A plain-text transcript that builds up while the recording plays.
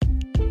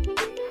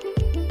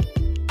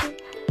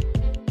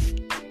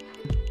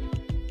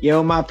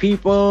Yo, my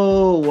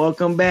people,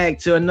 welcome back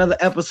to another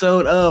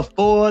episode of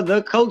For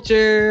the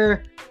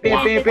Culture.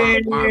 Bam,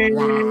 bam,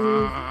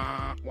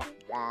 bam.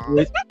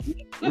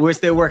 We're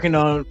still working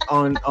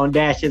on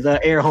Dash's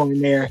air horn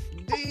there.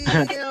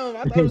 Damn,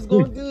 I thought it was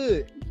going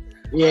good.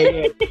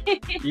 Yeah.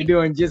 You're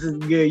doing just as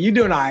good. You're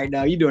doing all right,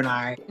 though. You're doing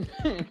all right.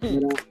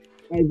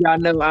 As y'all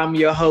know, I'm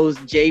your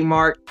host, J.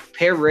 Mark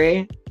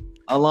Perry,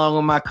 along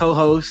with my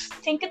co-host,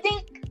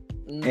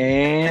 Tink-a-tink.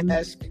 And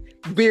That's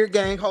beer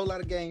gang, whole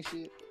lot of gang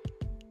shit.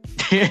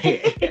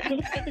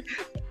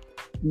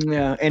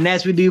 Yeah, and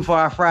as we do for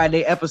our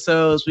Friday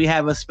episodes, we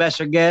have a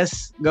special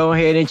guest. Go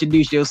ahead and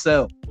introduce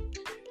yourself.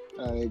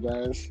 Hey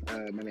guys,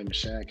 my name is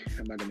Shaq.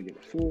 I'm not going to give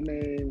a full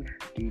name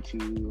due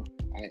to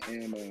I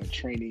am a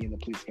trainee in the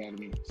police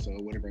academy, so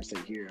whatever I say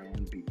here, I don't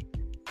want to be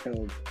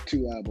held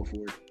too liable for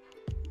it.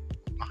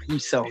 Oh, you're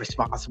so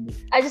responsible.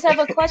 I just have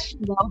a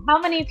question though. How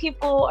many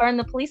people are in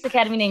the police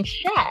academy named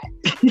Shaq?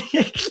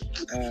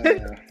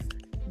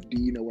 Do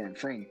you know where I'm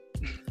from?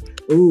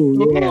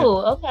 Ooh, yeah. Ooh,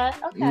 okay.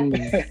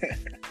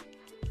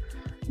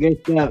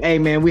 Good stuff. Hey,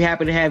 man, we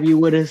happy to have you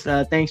with us.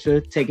 Thanks for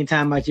taking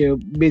time out your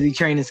busy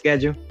training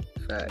schedule.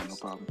 No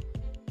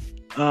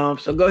problem.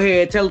 So go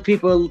ahead, tell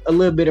people a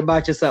little bit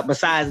about yourself.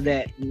 Besides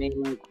that, I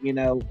mean, like, you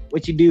know,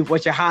 what you do,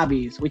 what's your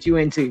hobbies, what you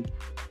into.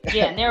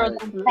 Yeah, narrow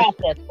down the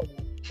process.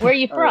 Where are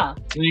you from?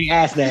 You ain't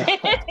ask that.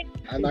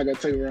 I'm not going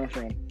to tell you where I'm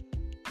from,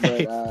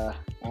 but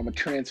I'm a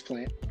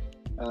transplant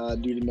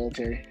due to the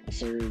military. I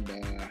served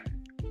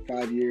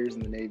 5 years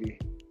in the Navy.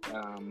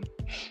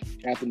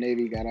 After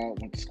Navy, got out,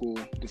 went to school,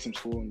 did some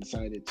school, and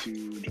decided to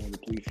join the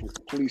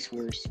police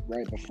force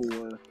right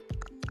before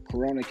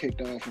Corona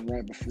kicked off and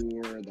right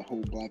before the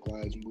whole Black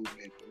Lives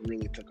movement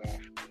really took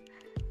off.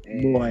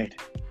 And boy.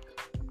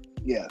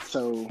 Yeah,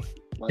 so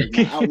like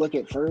my outlook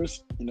at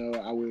first, you know,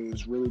 I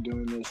was really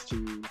doing this to,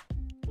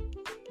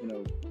 you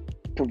know,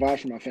 provide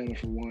for my family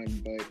for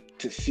one, but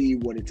to see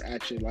what it's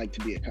actually like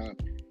to be a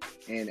cop.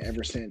 And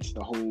ever since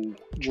the whole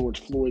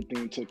George Floyd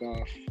thing took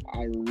off,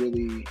 I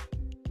really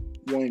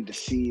wanted to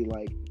see,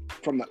 like,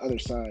 from the other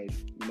side.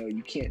 You know,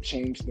 you can't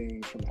change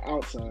things from the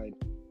outside.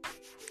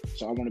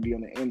 So I want to be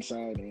on the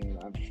inside, and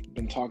I've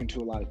been talking to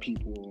a lot of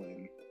people,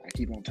 and I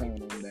keep on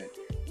telling them that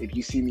if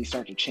you see me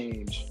start to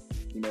change,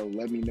 you know,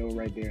 let me know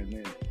right there and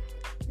then.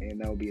 And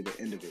that will be the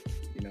end of it.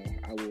 You know,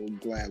 I will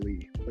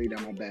gladly lay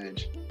down my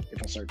badge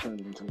if I start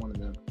turning into one of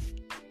them.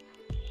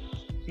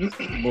 Well, I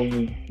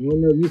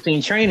don't know if you've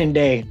seen Training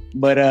Day,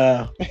 but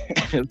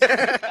What's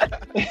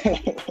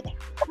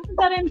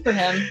that in for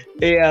him?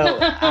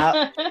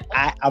 Yeah,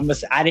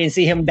 I didn't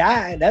see him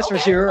die. That's for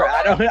sure.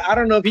 I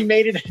don't know if he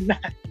made it or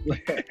not.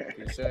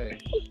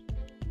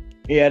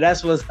 Yeah,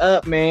 that's what's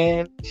up,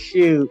 man.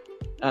 Shoot,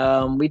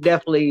 we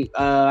definitely.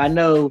 I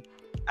know.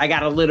 I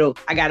got a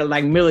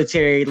like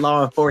military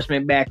law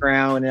enforcement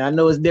background, and I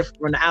know it's different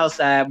from the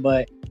outside,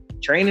 but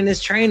training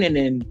is training,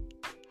 and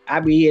I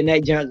be in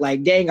that junk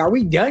like, dang, are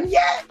we done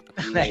yet?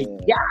 Like,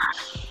 yeah.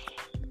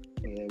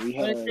 Yeah, we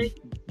had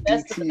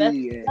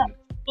DT and...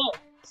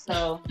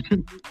 So,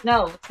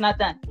 no, it's not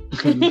done.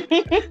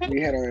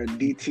 We had our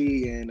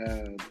DT and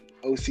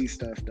OC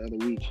stuff the other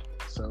week,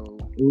 so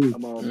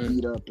I'm all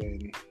beat up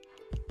and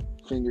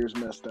fingers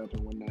messed up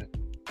and whatnot.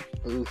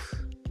 Oof.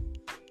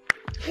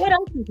 What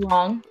else is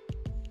wrong?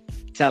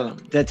 Tell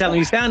him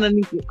you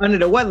sound under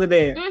the weather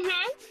there. Mm-hmm.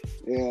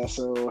 Yeah,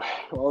 so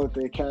while at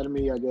the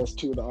academy, I guess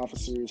 2 of the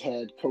officers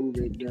had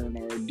COVID during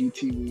our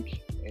DT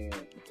week, and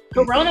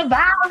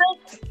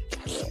coronavirus.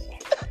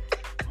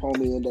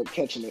 Homie ended up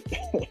catching it.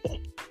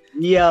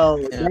 Yo,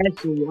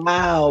 that's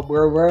wild,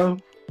 bro.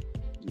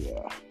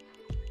 Yeah,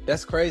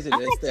 that's crazy that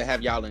they still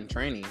have y'all in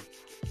training.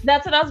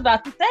 That's what I was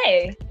about to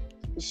say.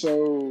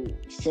 So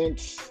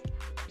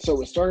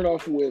it started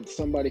off with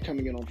somebody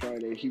coming in on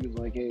Friday. He was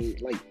like, "Hey,"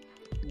 like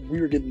we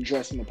were getting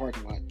dressed in the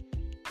parking lot.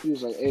 He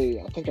was like,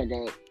 "Hey, I think I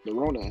got the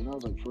Rona," and I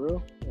was like, "For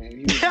real?" And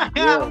he was like,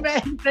 "Oh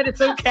man," he said it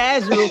so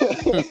casual.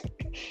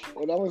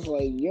 And I was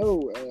like, "Yo,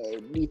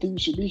 do you think you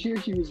should be here?"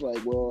 He was like,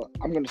 "Well,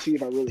 I'm gonna see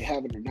if I really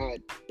have it or not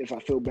if I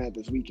feel bad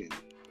this weekend."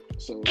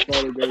 So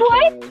Friday goes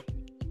by.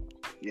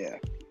 Yeah,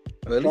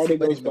 well, Friday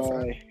goes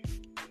by.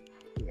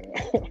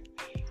 Yeah,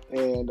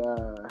 and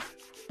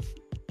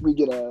we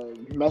get a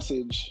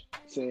message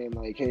saying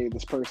like, "Hey,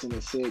 this person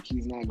is sick.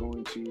 He's not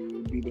going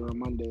to be there on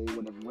Monday,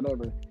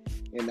 whatever."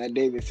 And that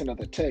day they sent out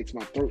the text,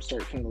 my throat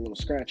started feeling a little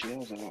scratchy. I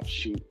was like, "Oh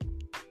shoot,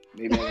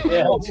 maybe I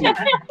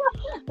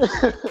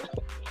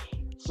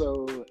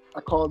So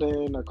I called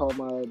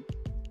my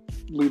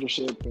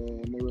leadership,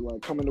 and they were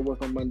like, "Come into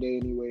work on Monday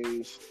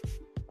anyways,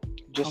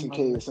 just in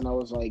case." And I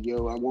was like,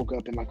 "Yo," I woke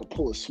up in like a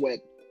pool of sweat.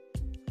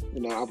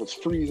 You know, I was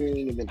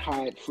freezing and then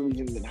hot,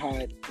 freezing and then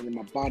hot, and then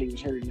my body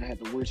was hurting. I had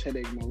the worst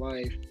headache of my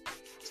life.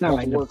 It's not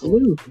like the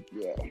flu.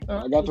 Yeah,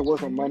 I got to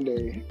work on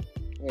Monday,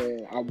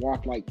 and I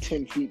walked like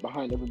 10 feet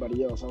behind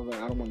everybody else. I was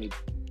like, I don't want to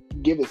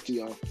give this to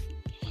y'all.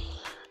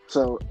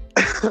 So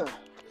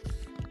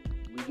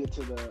we get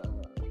to the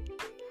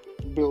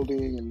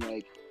building, and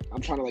like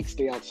I'm trying to like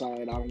stay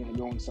outside. I don't want to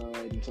go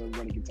inside until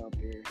everybody gets out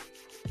there.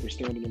 We're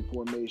standing in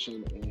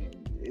formation,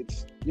 and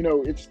it's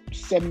it's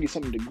 70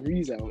 something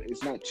degrees out.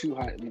 It's not too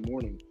hot in the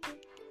morning,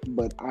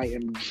 but I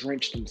am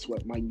drenched in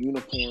sweat. My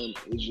uniform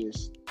is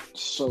just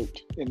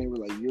soaked, and they were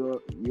like,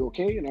 "You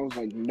okay?" And I was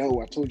like,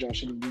 "No, I told you I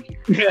shouldn't be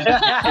here."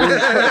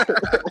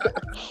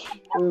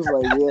 It was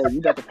like, "Yeah,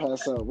 you got to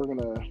pass out. We're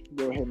gonna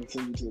go ahead and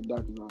send you to the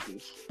doctor's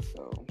office."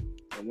 So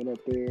I went up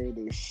there.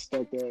 They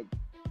stuck that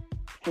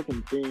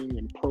freaking thing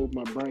and probed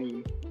my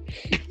brain,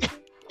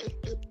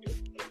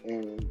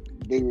 and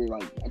they were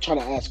like, I tried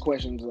to ask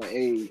questions like,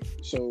 "Hey,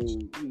 so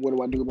what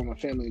do I do about my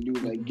family?" And dude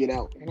was like, "Get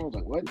out." And I was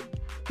like, "What?"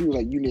 He was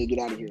like, "You need to get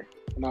out of here."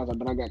 And I was like,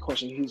 "But I got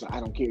questions." He was like, "I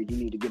don't care. You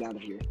need to get out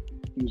of here."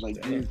 He was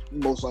like, "You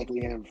most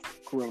likely have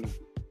corona."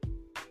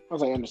 I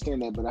was like, "I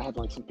understand that, but I have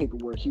like some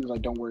paperwork." He was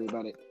like, "Don't worry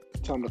about it.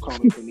 Tell him to call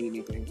me if they need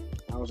anything."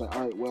 I was like,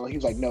 "All right, well." He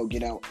was like, "No,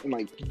 get out." And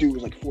like, dude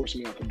was like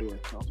forcing me out the door.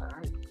 So I was like, "All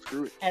right,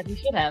 screw it." As you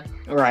should have.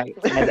 Right.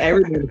 As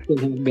everybody should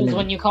have been. Because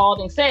when you called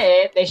and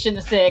said, they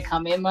shouldn't have said,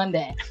 "Come in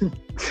Monday."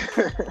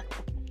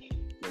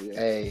 Yeah.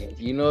 Hey,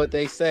 you know what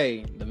they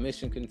say? The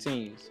mission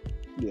continues.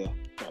 Yeah.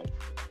 Right.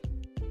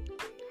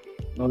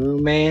 Oh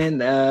man,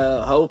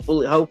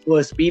 hopefully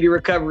a speedy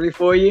recovery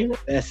for you.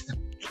 That's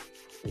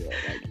Yeah,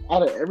 like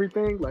out of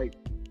everything, like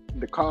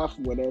the cough,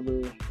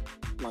 whatever,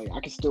 like I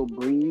can still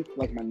breathe.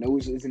 Like my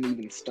nose isn't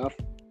even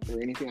stuffed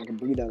or anything. I can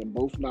breathe out of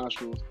both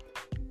nostrils,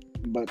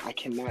 but I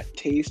cannot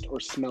taste or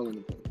smell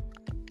anything.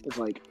 It's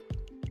like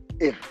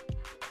if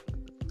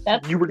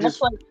That's you were that's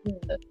just like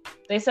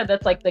they said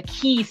that's like the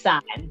key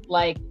sign.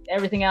 Like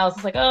everything else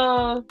is like,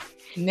 oh,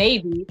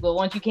 maybe, but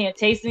once you can't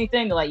taste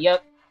anything, they're like,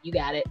 "Yep, you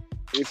got it."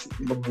 it's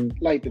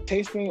like the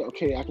taste thing,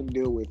 okay, I can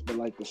deal with, but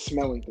like the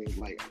smelling thing,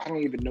 like I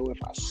don't even know if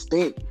I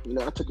stink.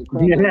 I took a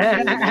crap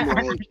and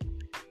I'm like,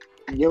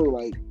 yo,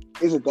 like,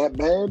 is it that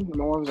bad? And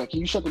my mom was like, "Can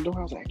you shut the door?"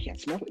 I was like, "I can't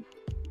smell it."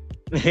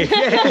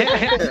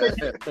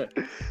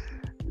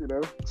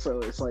 So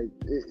it's like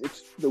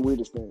it's the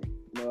weirdest thing.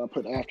 I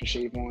put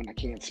aftershave on, I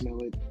can't smell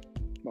it.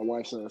 My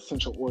wife's an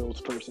essential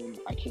oils person,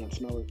 I can't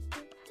smell it.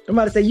 I'm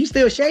about to say, you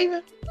still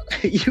shaving?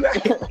 You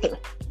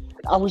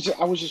I was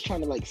just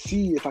trying to like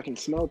see if I can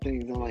smell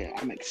things, and like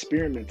I'm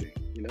experimenting.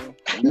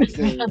 Next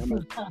day I'm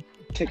gonna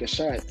take a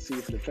shot, see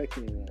if it affects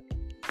me or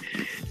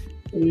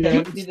not.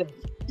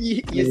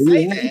 You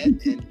say that.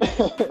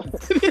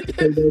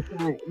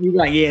 You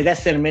like, yeah,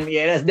 that's cinnamon.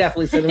 Yeah, that's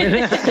definitely cinnamon.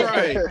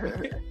 Right.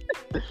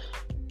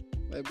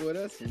 Like, boy,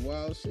 that's some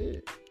wild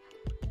shit.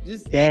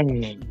 Just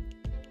dang.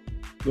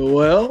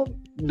 Well,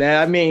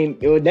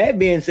 with that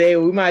being said,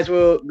 we might as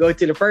well go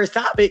to the first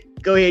topic.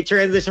 Go ahead,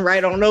 transition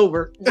right on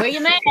over. Where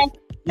you man?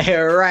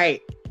 All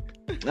right.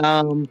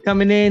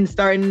 Coming in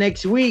starting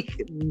next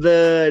week,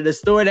 the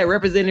store that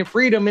represented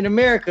freedom in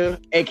America,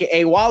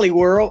 aka Wally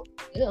World,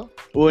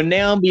 will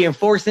now be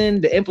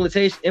enforcing the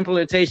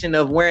implementation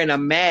of wearing a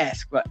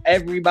mask for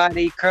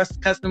everybody,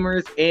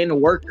 customers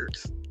and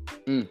workers.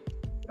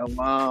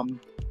 So,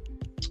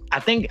 I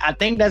think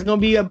that's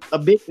gonna be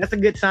that's a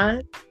good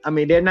sign. I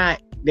mean, they're not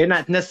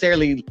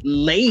necessarily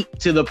late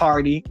to the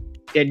party.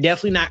 They're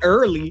definitely not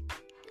early.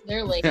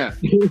 They're late. Yeah.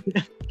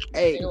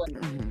 Hey,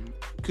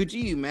 could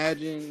you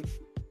imagine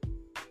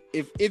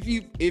if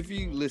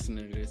you listen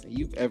to this and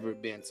you've ever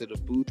been to the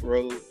Booth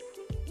Road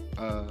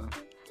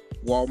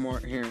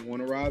Walmart here in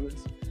Warner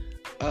Robins,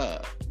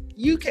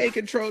 you can't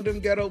control them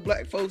ghetto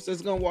black folks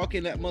that's gonna walk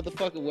in that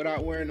motherfucker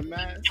without wearing a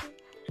mask.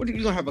 What are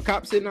you gonna have a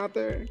cop sitting out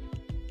there?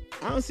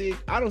 I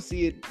don't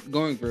see it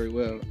going very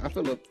well. I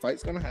feel a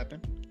fight's gonna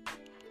happen.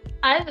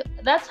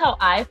 That's how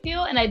I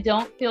feel, and I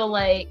don't feel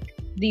like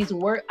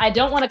I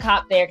don't want a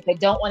cop there because I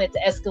don't want it to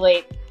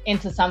escalate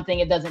into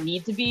something it doesn't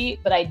need to be,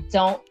 but I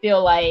don't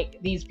feel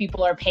like these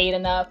people are paid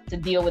enough to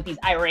deal with these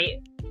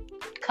irate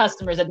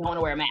customers that don't want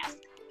to wear a mask.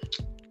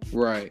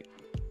 Right.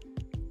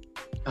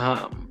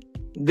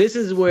 This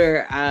is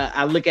where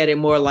I look at it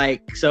more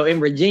like, so in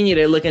Virginia,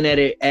 they're looking at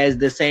it as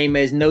the same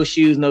as no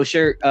shoes, no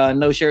shirt,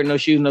 no shirt, no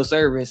shoes, no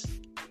service.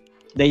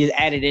 They just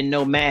added in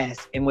no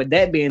mask. And with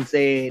that being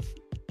said,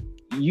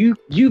 you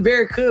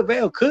very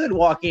could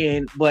walk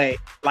in, but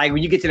like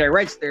when you get to that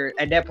register,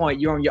 at that point,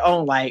 you're on your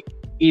own. Like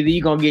either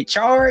you're going to get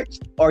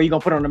charged or you're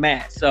going to put on the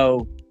mask.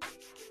 So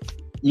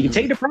you can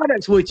take the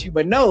products with you,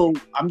 but no,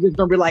 I'm just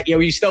going to be like, yo,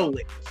 you stole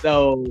it.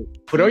 So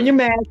put on your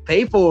mask,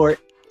 pay for it,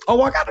 or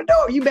walk out the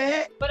door. You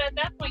bad. But at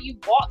that point, you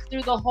walk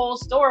through the whole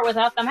store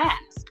without the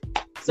mask.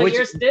 So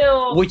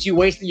Which you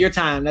wasted your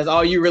time. That's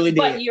all you really did.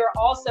 But you're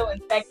also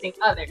infecting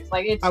others.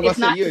 Like it's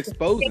not you're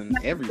exposing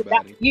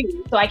everybody.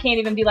 You, so I can't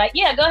even be like,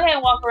 yeah, go ahead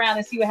and walk around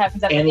and see what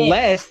happens after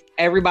unless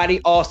everybody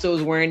also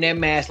is wearing their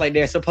mask like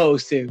they're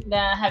supposed to.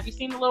 Now, have you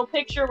seen the little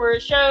picture where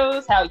it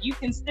shows how you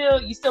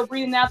still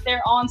breathing out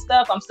there on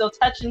stuff? I'm still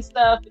touching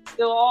stuff. It's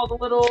still all the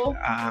little.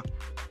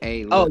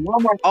 Hey,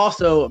 Walmart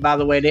also, by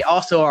the way, they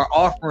also are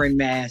offering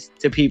masks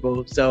to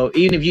people. So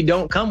even if you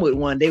don't come with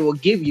one, they will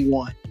give you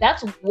one.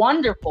 That's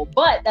wonderful,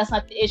 but that's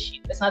not the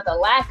issue. It's not the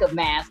lack of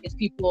masks. It's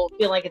people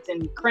feel like it's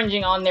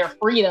infringing on their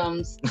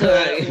freedoms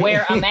to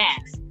wear a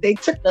mask. They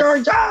took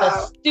their job.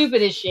 The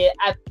stupidest shit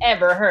I've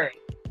ever heard.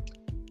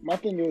 My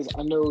thing is,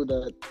 I know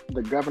that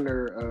the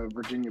governor of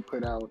Virginia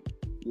put out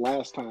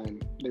last time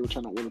they were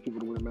trying to order people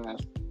to wear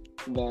masks,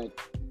 that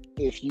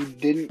if you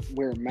didn't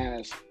wear a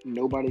mask,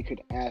 nobody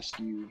could ask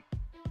you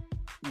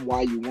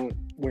why you weren't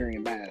wearing a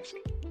mask,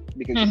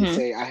 because you could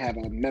say, I have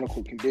a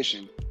medical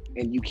condition,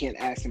 and you can't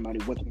ask somebody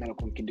what the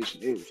medical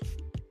condition is.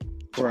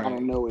 So I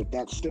don't know if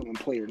that's still in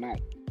play or not.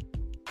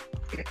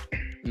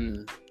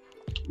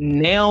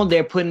 Now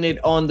they're putting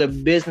it on the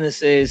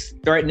businesses,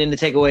 threatening to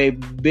take away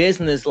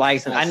business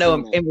license. I know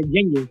in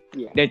Virginia,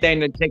 they're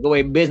threatening to take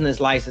away business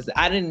license.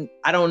 I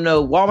don't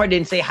know. Walmart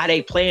didn't say how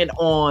they plan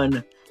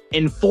on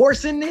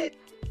enforcing it.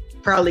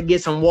 Probably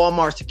get some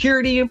Walmart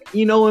security,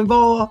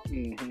 involved.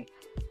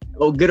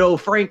 Oh, good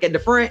old Frank at the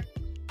front.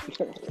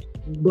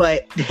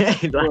 But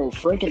bro,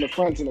 Frank in the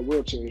front's in a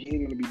wheelchair. He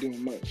ain't gonna be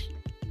doing much.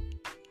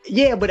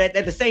 Yeah, but at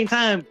the same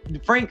time,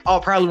 Frank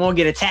probably won't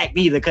get attacked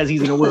either because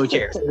he's in a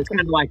wheelchair. So it's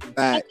kind of like,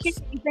 you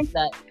think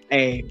that?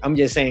 Hey, I'm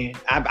just saying.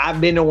 I've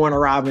been to Warner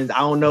Robins. I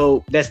don't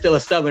know. That's still a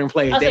southern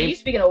place. You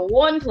speaking of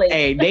one place.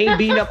 Hey, they ain't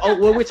beating up.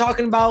 We're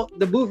talking about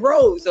the Booth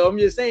Road. So I'm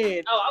just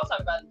saying. Oh, I was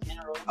talking about in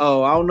general.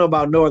 Oh, I don't know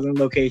about northern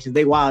locations.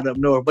 They wild up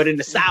north. But in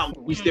the South,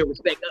 we still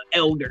respect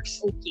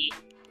elders. Okay.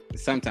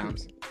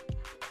 Sometimes.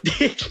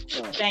 Thank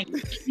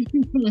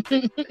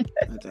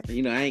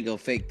you. I ain't gonna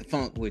fake the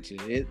funk with you.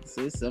 It's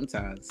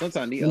sometimes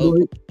the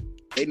old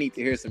they need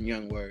to hear some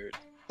young words.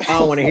 I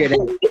don't want to hear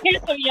that. Hear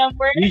some young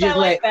words. You just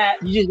like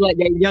that. You just let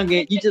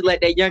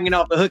that youngin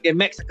off the hook in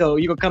Mexico.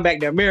 You gonna come back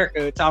to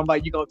America talking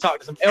about you gonna talk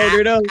to some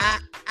elder though.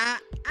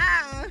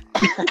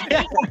 He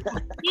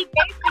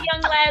gave the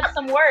young lad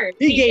some words.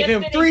 He gave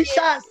him 3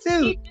 shots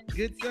too.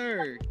 Good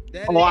sir.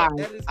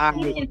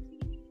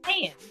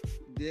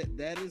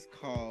 That is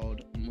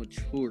called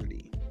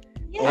maturity.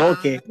 Yeah.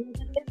 Okay.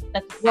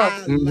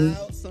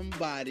 Allow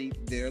somebody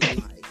their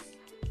life.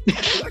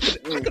 I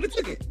could have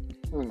took it.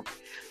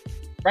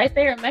 Right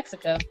there in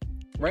Mexico.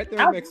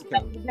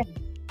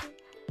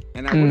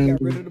 And I would have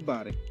got rid of the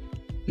body.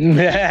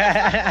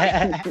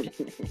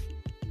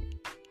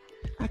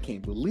 I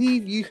can't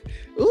believe you.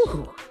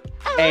 Ooh.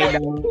 Hey,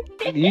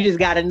 you just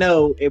gotta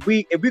know if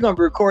we're gonna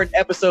be recording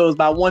episodes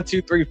by 1,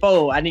 2, 3,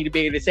 4. I need to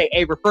be able to say,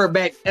 "Hey, refer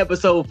back to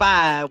episode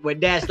 5 when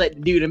Dash let the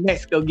dude in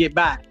Mexico get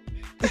by."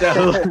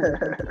 So,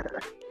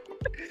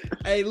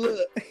 hey,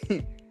 look,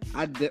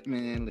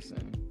 man,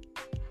 listen.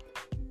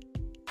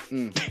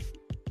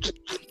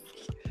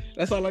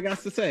 That's all I got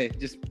to say.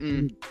 Just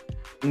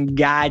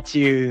got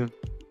you.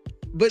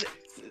 But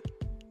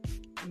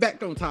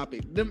back on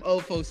topic, them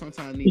old folks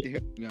sometimes need to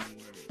hear young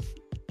words.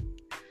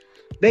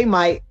 They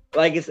might.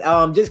 Like it's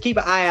just keep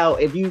an eye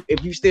out if you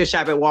still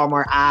shop at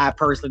Walmart. I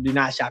personally do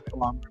not shop at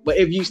Walmart, but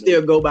if you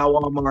still go by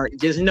Walmart,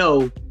 just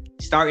know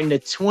starting the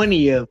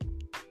 20th,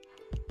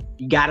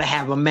 you gotta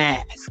have a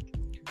mask.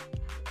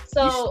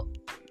 So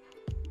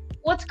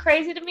what's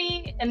crazy to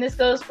me, and this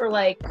goes for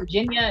like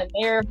Virginia and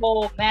their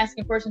whole mask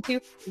enforcement too,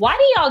 why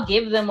do y'all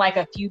give them like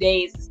a few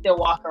days to still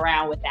walk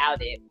around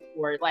without it?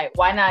 Or like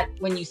why not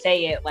when you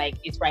say it like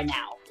it's right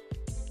now?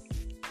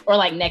 Or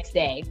like next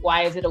day?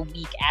 Why is it a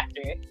week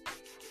after?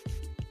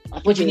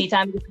 Would you need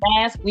time to get the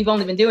mask? We've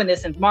only been doing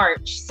this since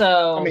March,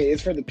 so I mean,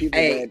 it's for the people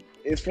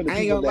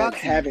that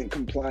haven't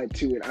complied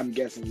to it. I'm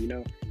guessing,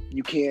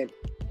 you can't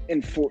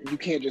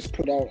just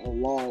put out a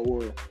law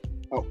or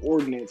an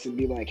ordinance and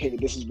be like, hey,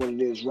 this is what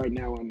it is right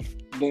now and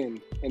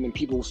then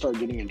people will start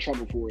getting in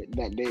trouble for it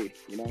that day.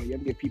 You have to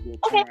give people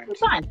time. Okay,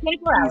 fine.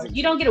 24 hours.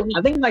 You don't get a week.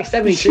 I think like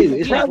 72.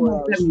 It's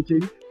probably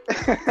 72.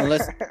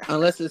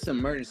 unless it's an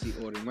emergency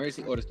order.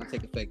 Emergency orders can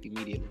take effect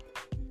immediately.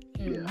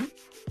 Mm-hmm.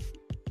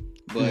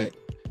 But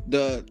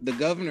the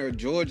governor of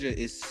Georgia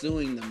is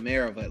suing the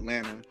mayor of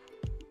Atlanta.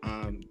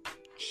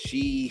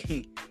 He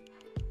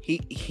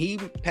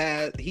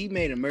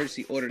made an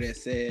emergency order that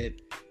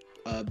said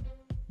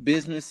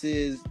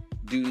businesses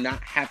do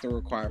not have to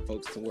require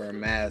folks to wear a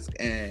mask,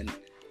 and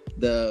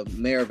the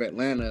mayor of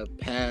Atlanta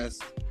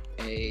passed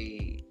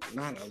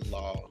not a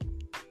law,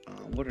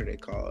 what are they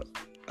called?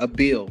 A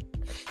bill,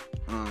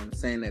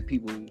 saying that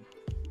people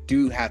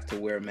do have to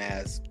wear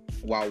masks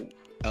while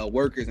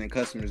workers and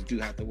customers do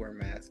have to wear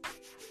masks.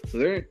 So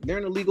they're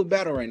in a legal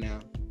battle right now.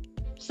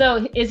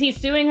 So is he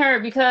suing her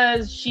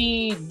because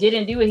she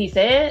didn't do what he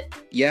said?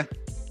 Yeah.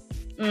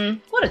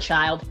 What a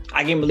child.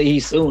 I can't believe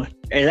he's suing.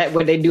 Is that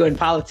what they do in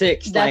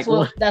politics? That's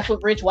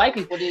what rich white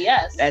people do,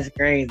 yes. That's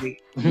crazy.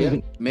 Yeah.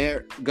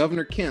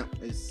 Governor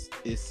Kemp is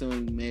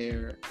suing the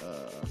mayor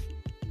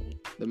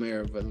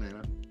of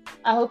Atlanta.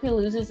 I hope he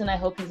loses and I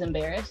hope he's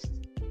embarrassed.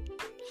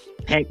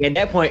 Heck, at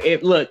that point,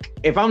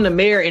 if I'm the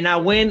mayor and I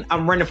win,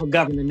 I'm running for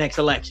governor next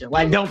election.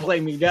 Like, don't play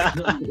me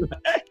down.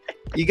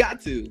 You got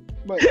to.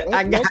 But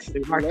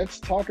let's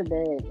talk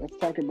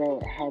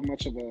about how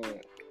much of a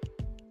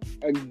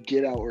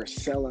get out or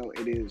sellout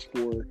it is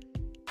for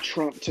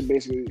Trump to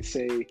basically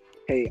say,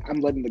 "Hey, I'm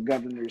letting the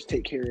governors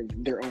take care of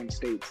their own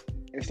states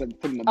instead of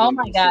putting the." Oh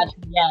my gosh!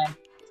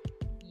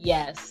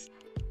 Yes.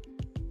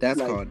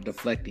 That's called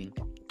deflecting.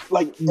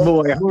 Like,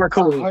 boy,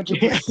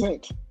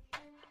 100%.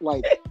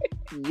 Like,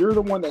 you're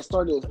the one that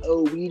started.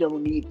 Oh, we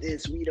don't need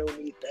this. We don't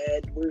need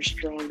that. We're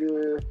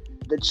stronger.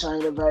 the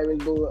China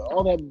virus,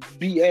 all that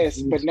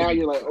BS. But now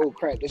you're like, oh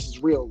crap, this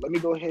is real. Let me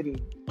go ahead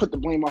and put the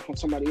blame off on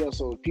somebody else.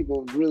 So if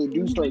people really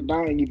do start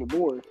dying even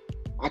more,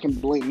 I can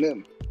blame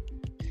them.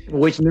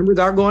 Which numbers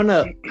are going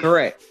up?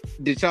 Correct.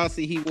 Did y'all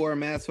see he wore a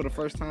mask for the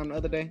first time the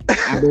other day?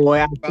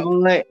 Boy,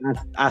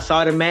 I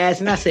saw the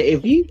mask and I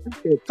said,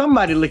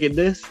 somebody look at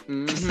this.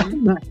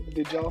 Mm-hmm.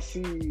 Did y'all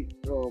see?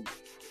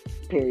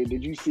 Perry,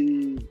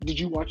 did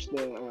you watch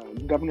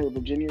the governor of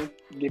Virginia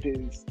give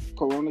his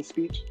Corona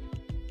speech?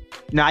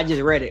 No, I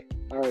just read it.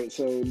 All right,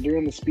 so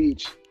during the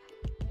speech,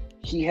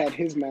 he had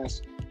his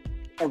mask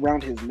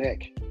around his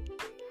neck,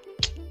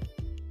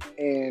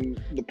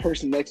 and the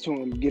person next to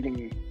him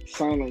giving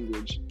sign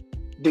language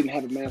didn't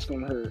have a mask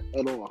on her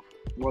at all.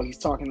 Well, he's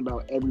talking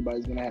about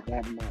everybody's gonna have to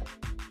have a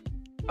mask.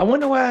 I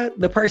wonder why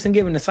the person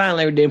giving the sign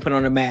language didn't put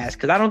on a mask,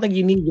 because I don't think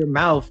you need your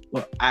mouth.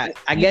 Well, I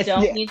guess you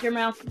don't need your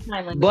mouth for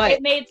sign language. But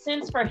it made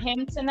sense for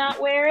him to not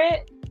wear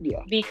it.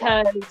 Yeah.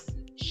 Because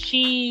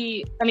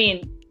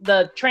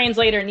the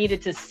translator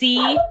needed to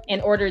see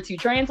in order to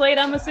translate,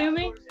 I'm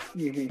assuming.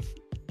 Mm-hmm.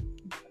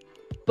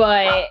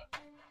 But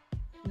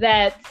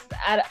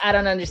I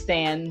don't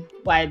understand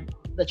why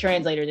the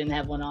translator didn't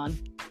have one on.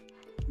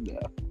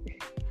 Yeah.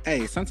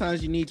 Hey,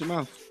 sometimes you need your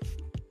mouth.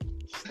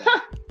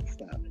 Stop.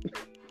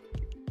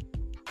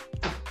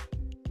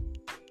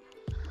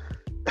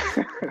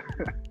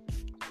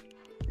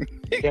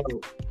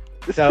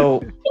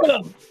 So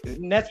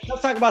let's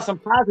talk about some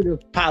positive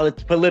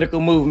political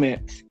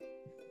movements.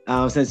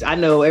 Since I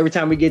know every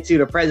time we get to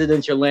the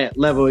presidential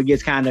level, it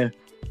gets kind of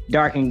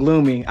dark and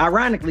gloomy.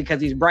 Ironically,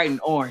 because he's bright and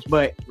orange,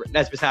 but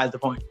that's besides the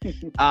point.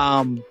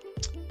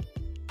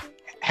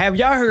 Have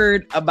y'all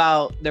heard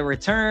about the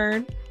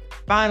return,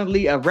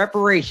 finally, of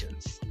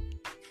reparations?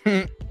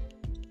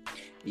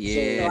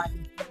 Yeah.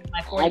 So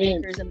my 40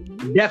 acres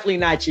and Definitely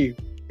not you.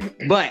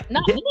 But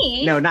not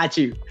me. No, not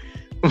you.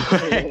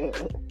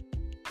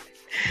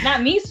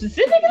 Not me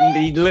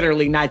specifically.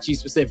 Literally not you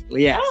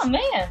specifically. Yes. Oh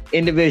man.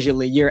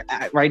 Individually, you're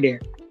right there.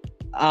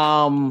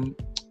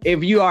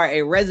 If you are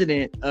a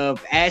resident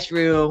of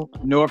Asheville,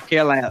 North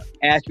Carolina,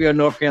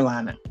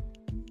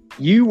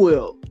 you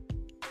will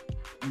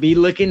be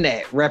looking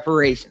at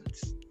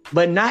reparations,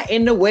 but not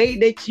in the way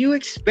that you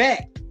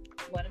expect.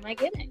 What am I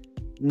getting?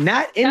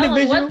 Not Tell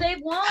individual. them what they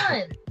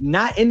want.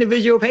 Not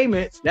individual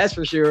payments. That's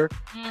for sure.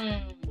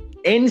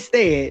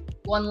 Instead,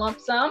 one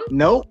lump sum.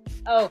 Nope.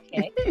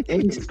 Okay.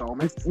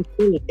 Installments.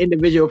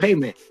 Individual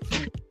payment.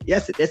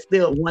 Yes, that's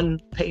still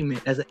one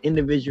payment as an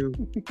individual.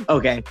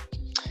 Okay.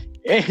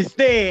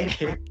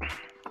 Instead,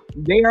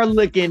 they are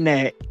looking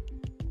at,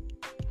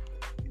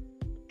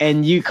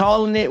 and you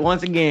calling it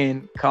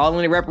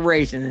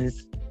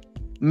reparations,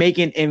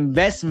 making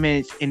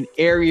investments in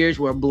areas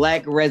where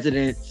Black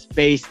residents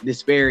face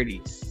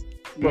disparities.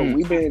 Bro,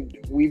 we've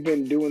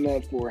been doing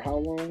that for how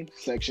long?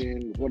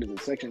 Section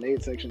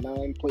 8, Section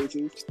 9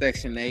 places?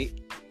 Section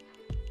 8.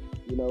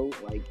 You know,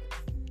 like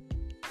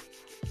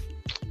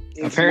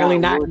apparently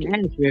not in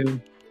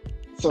Asheville.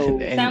 So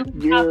you're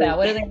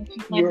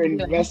doing?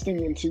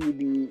 investing into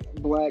the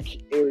Black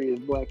areas,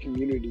 Black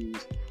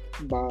communities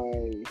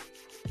by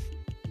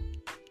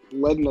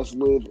letting us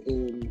live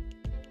in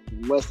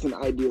less than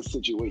ideal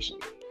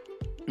situations.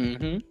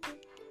 Mm-hmm.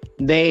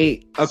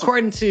 They,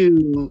 according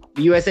to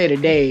USA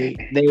Today,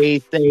 they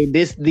say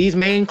these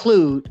may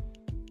include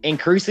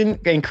increasing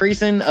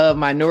of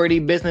minority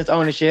business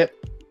ownership,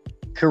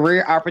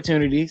 career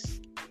opportunities,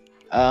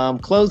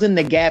 closing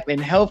the gap in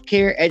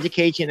healthcare,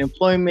 education,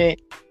 employment,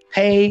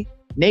 pay,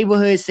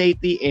 neighborhood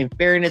safety, and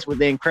fairness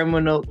within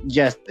criminal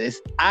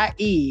justice,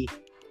 i.e.,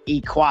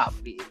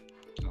 equality.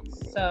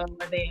 So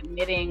are they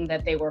admitting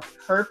that they were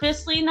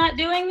purposely not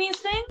doing these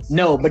things?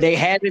 No, but they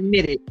have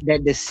admitted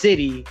that the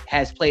city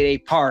has played a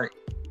part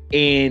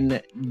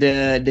in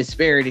the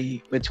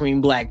disparity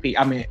between Black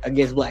people.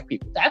 Against Black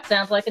people. That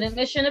sounds like an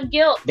admission of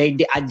guilt. They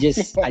did. I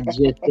just said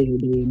they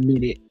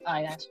admitted.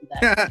 I asked you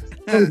that.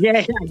 Yeah, I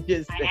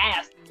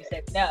asked and you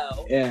said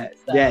no. Yeah,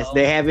 so. Yes,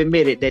 they have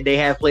admitted that they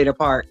have played a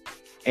part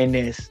in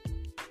this.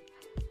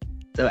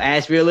 So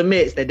Asheville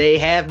admits that they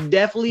have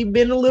definitely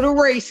been a little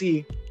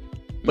racy,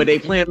 but they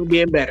plan on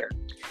being better.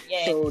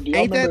 Yeah. So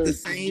Ain't that the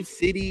same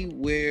city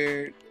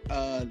where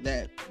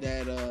the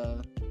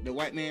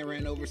white man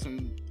ran over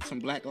some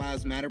Black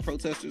Lives Matter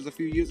protesters a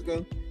few years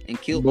ago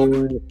and killed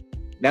them?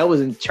 That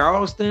was in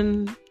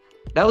Charleston.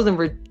 That was in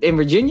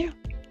Virginia.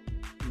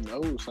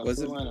 No, South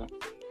Carolina.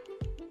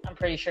 I'm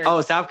pretty sure.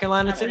 Oh, South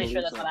Carolina I'm too. pretty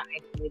sure that's what I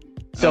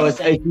isolated. So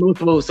it's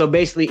multiple. So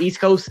basically, East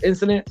Coast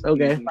incidents.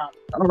 Okay,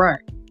 all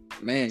right.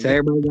 Man, so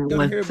everybody got you don't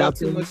one. hear about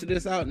too much of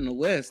this out in the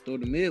West or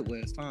the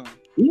Midwest, huh?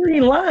 You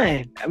ain't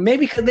lying.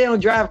 Maybe because they don't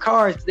drive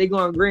cars, they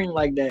going green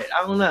like that.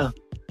 I don't know.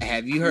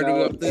 Have you heard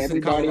about this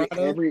in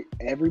Colorado?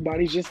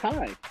 Everybody's just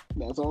high.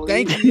 That's all.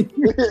 Thank you.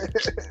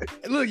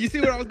 Look, you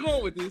see where I was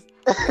going with this?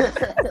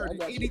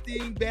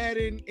 Anything bad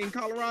in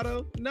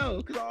Colorado? No,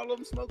 because all of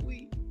them smoke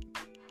weed.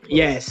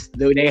 Yes,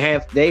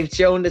 they've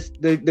shown this,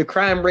 the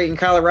crime rate in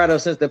Colorado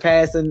since the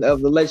passing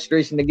of the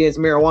legislation against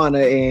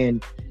marijuana,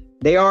 and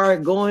they are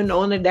going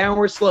on a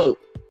downward slope.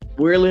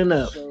 whirling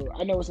up. So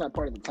I know it's not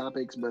part of the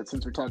topics, but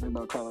since we're talking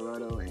about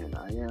Colorado, and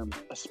I am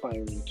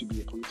aspiring to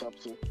be a police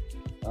officer,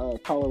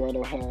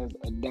 Colorado has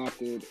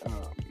adopted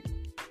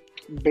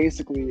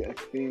basically a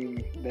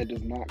thing that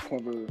does not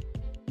cover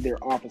their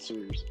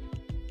officers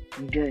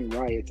during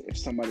riots if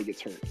somebody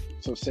gets hurt.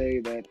 So say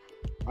that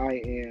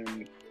I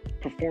am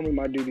performing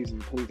my duties as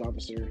a police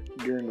officer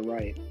during a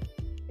riot,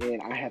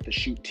 and I have to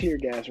shoot tear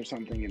gas or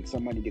something, and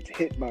somebody gets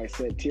hit by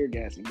said tear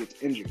gas and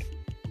gets injured.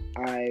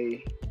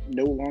 I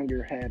no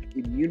longer have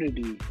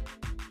immunity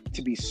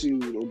to be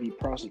sued or be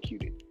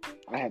prosecuted.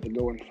 I have to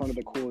go in front of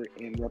the court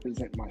and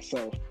represent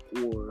myself,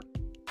 or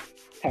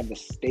have the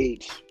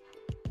state,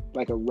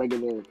 like a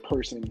regular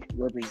person,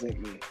 represent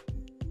me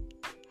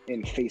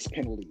and face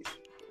penalties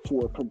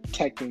for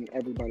protecting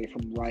everybody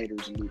from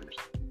rioters and looters.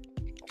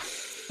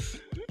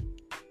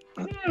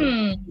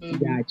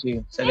 Got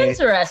you. So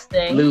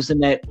Interesting. Losing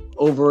that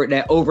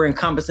over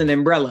encompassing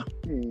umbrella,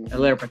 a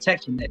little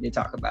protection that they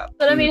talk about.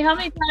 But I mean, how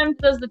many times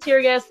does the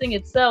tear gas thing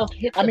itself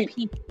hit the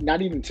people?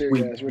 Not even tear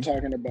gas. We're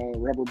talking about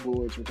rubber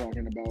bullets. We're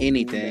talking about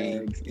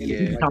anything. Bags,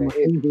 Yeah. like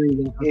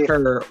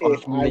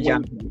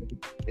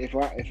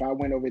if I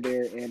went over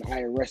there and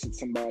I arrested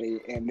somebody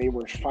and they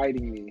were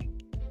fighting me,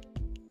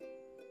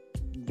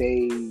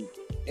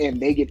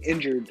 they get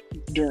injured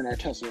during our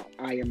tussle,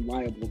 I am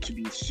liable to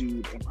be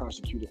sued and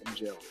prosecuted and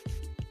jailed.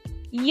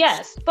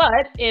 Yes,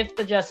 but if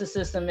the justice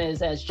system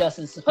is as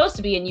justice is supposed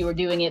to be, and you were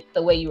doing it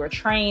the way you were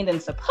trained and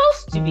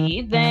supposed to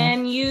be,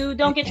 then you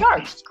don't get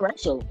charged, correct?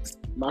 So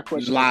my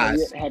question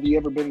is, have you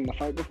ever been in a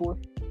fight before?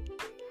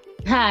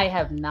 I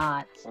have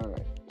not. All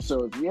right.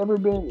 So if you ever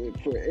been,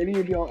 for any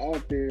of y'all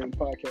out there in the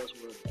podcast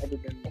world, ever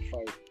been in a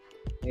fight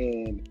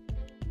and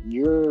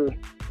you're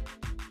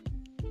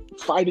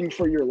fighting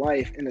for your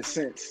life in a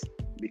sense,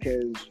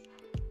 because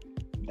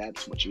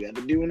that's what you have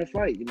to do in a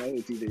fight. You know,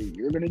 it's either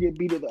you're going to get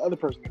beat or the other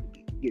person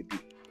going to get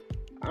beat.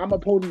 I'm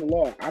upholding the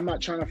law. I'm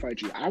not trying to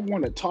fight you. I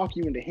want to talk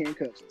you into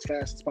handcuffs as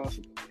fast as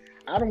possible.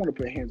 I don't want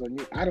to put hands on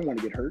you. I don't want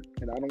to get hurt,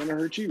 and I don't want to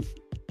hurt you.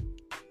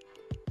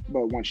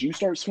 But once you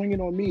start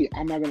swinging on me,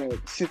 I'm not going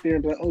to sit there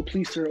and be like, oh,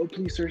 please, sir,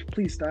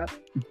 please stop.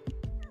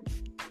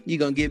 You're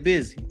going to get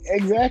busy.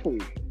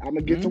 Exactly. I'm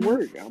going to get to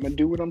work. I'm going to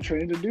do what I'm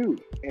trained to do.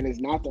 And it's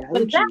not to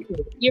hurt you.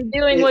 You're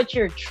doing what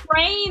you're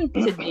trained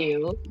to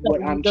do.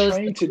 What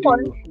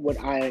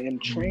I am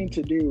trained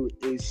to do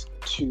is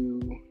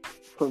to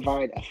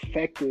provide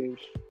effective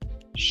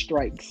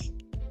strikes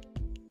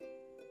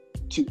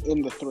to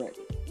end the threat.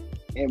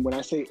 And when I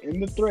say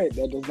end the threat,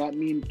 that does not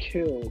mean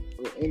kill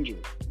or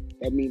injure.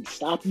 That means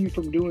stop you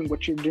from doing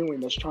what you're doing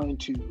that's trying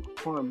to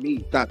harm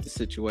me. Stop the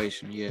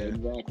situation, yeah.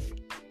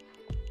 Exactly.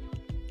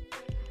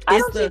 I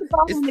don't see the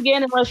problem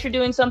again unless you're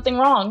doing something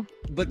wrong.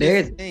 But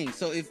there's the thing.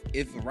 So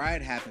if a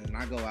riot happens and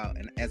I go out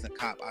and as a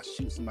cop I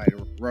shoot somebody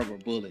with a rubber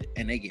bullet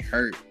and they get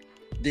hurt,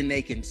 then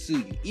they can sue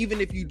you. Even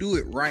if you do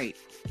it right,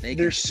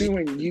 they're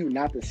suing you,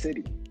 not the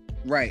city.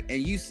 Right.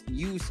 And you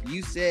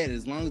said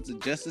as long as the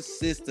justice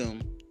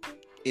system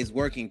is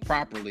working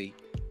properly.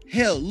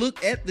 Hell,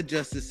 look at the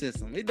justice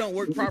system. It don't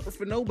work proper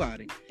for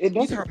nobody. It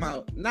doesn't. You talking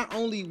about not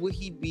only would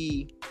he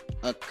be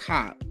a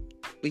cop,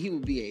 but he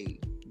would be a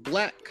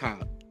black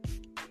cop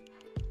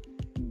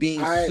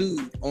being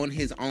sued on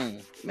his own.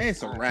 Man,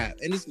 it's a wrap.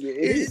 And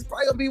it's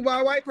probably gonna be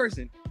by a white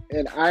person.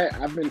 And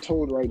I've been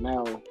told right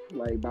now,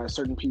 like by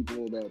certain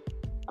people that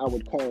I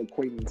would call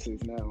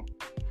acquaintances now,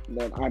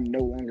 that I'm no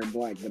longer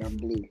black, that I'm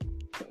blue.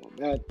 So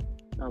that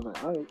I was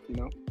like, all right, you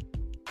know.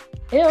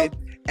 Yeah.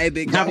 Hey,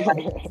 big guy,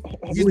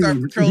 you start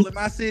patrolling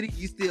my city,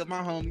 you still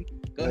my homie.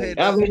 Go ahead.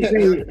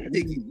 You're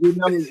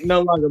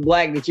no longer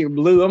black, that you're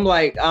blue. I'm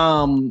like,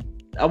 I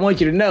want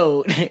you to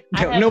know, nobody else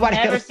think that.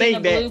 I've never seen a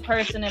blue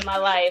person in my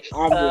life.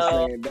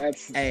 I'm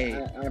just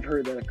saying, I've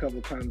heard that a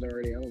couple times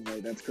already. I was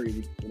like, that's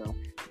crazy, you know.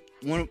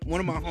 One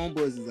of my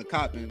homeboys is a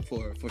cop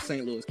for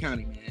St. Louis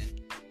County, man,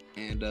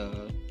 and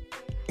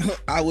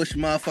I wish a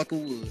motherfucker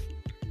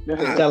would.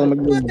 Tell him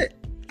again.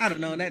 I don't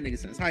know that nigga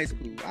since high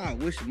school. I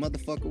wish a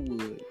motherfucker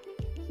would.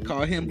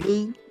 Call him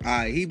blue. All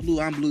right, he blue.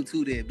 I'm blue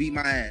too. Then beat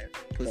my ass,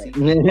 pussy.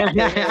 Sorry to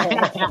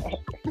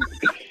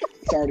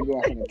go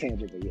off on a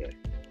tangent, but yeah.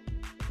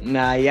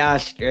 Nah, y'all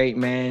straight,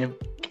 man.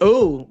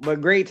 Ooh,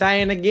 but great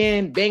tie-in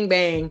again. Bang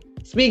bang.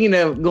 Speaking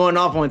of going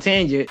off on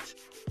tangents,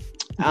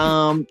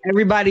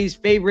 everybody's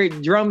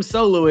favorite drum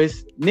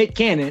soloist, Nick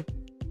Cannon,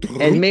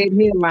 has made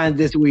headlines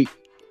this week.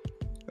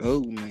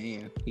 Oh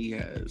man, he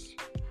has.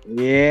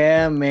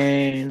 Yeah,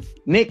 man.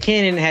 Nick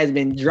Cannon has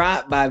been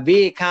dropped by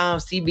Viacom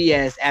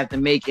CBS after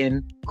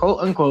making quote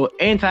unquote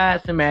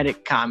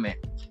anti-Semitic comments.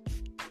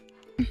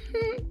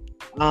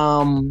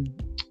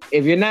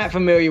 If you're not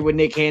familiar with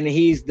Nick Cannon,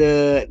 he's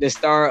the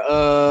star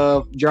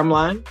of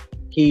Drumline.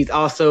 He's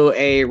also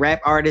a rap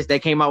artist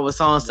that came out with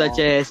songs such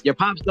as Your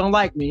Pops Don't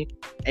Like Me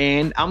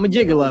and I'm a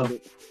Gigolo.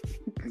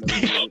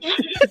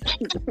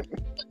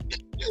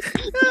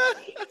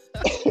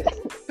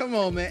 Come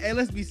on, man. Hey,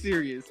 let's be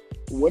serious.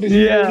 What is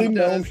he really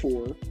known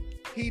for?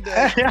 He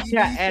does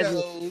TV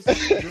shows.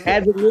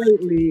 As of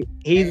lately,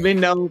 he's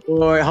been known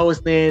for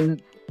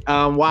hosting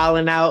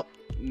Wildin' Out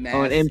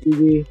on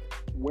MTV.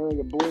 wearing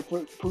a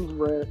bulletproof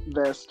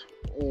vest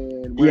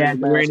and wearing a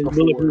mask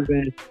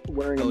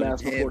wearing a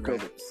mask before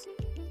COVID.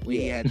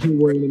 We had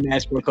wearing a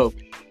mask before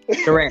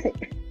COVID. Correct.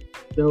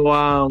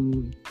 So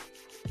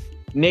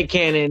Nick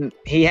Cannon,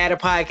 he had a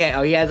podcast.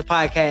 Oh, he has a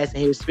podcast, and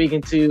he was speaking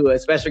to a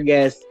special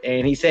guest,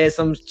 and he said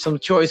some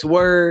choice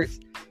words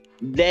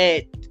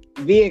that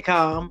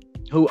Viacom,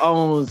 who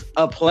owns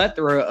a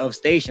plethora of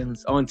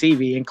stations on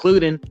TV,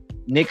 including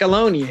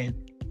Nickelodeon,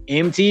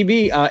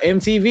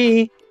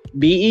 MTV,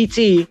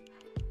 BET,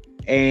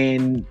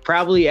 and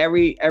probably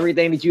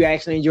everything that you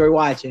actually enjoy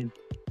watching.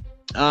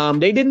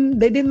 They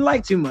didn't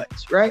like too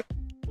much, right?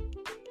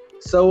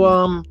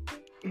 So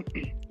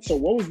So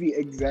what was the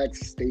exact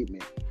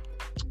statement?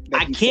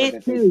 I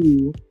can't tell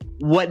you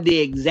what the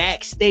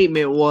exact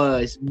statement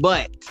was,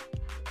 but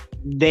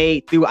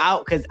they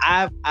throughout, because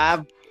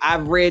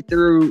I've read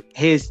through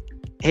his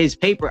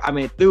paper. I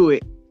mean, through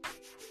it,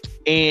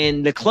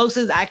 and the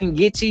closest I can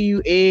get to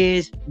you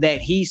is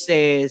that he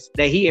says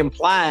that he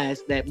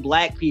implies that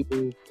black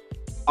people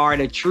are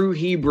the true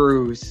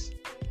Hebrews,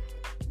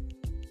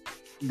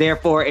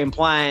 therefore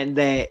implying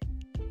that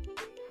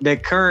the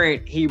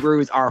current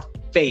Hebrews are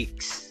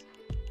fakes.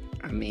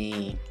 I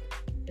mean,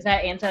 is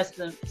that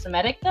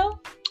anti-Semitic though?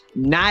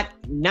 Not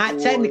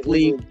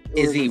technically.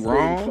 Is he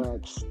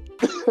wrong?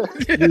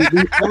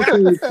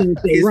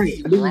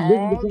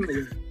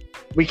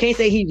 We can't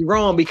say he's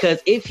wrong, because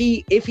if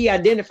he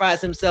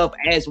identifies himself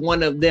as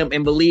one of them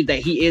and believes that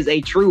he is a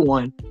true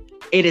one,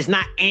 it is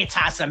not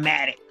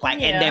anti-Semitic. At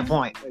that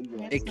point,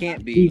 it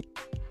can't be.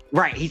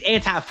 Right, he's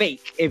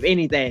anti-fake. If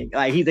anything,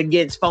 he's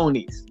against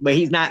phonies, but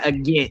he's not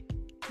against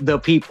the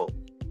people.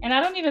 And I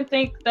don't even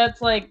think that's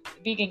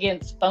being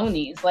against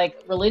phonies.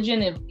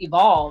 Religion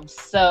evolves.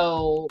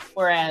 So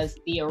whereas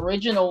the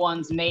original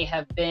ones may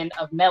have been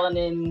of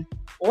melanin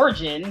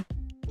origin,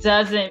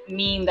 doesn't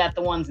mean that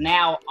the ones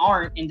now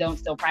aren't and don't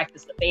still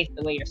practice the faith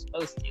the way you're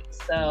supposed to.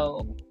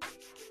 So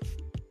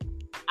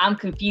I'm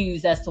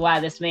confused as to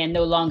why this man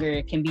no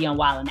longer can be on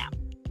Wild 'N Out.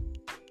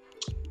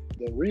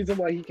 The reason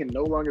why he can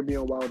no longer be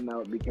on Wild 'N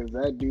Out because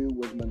that dude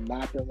was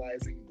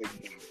monopolizing the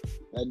game.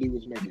 That dude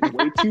was making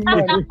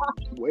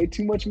way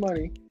too much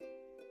money.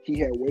 He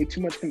had way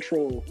too much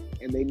control,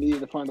 and they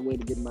needed to find a way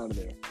to get him out of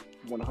there.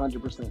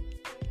 100%.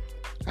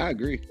 I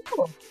agree.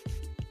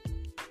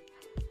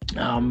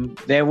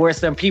 There were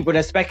some people,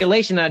 that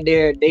speculation out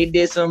there. They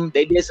did some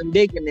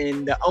digging,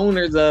 and the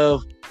owners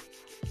of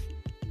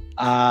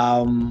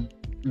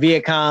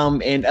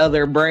Viacom and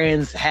other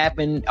brands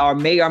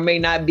may or may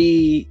not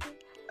be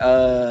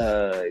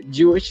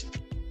Jewish,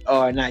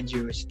 or not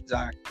Jewish.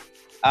 Sorry.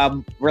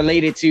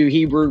 Related to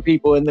Hebrew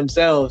people in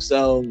themselves.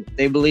 So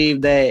they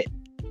believe that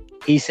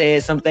he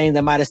said some things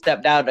that might have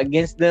stepped out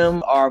against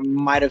them or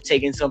might have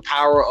taken some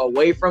power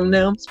away from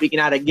them, speaking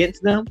out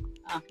against them.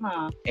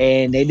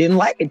 And they didn't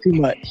like it too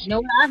much. You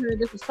know what I heard?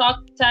 This was talk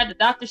tied to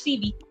Dr.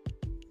 CB.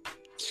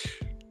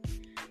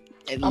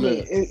 I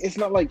mean, it's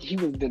not like he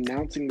was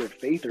denouncing their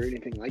faith or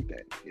anything like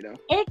that, you know?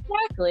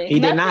 Exactly. He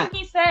did not. Nothing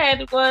he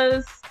said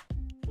was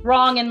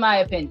wrong, in my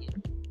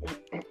opinion.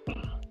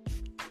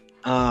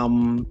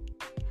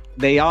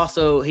 He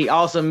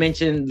also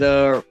mentioned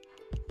the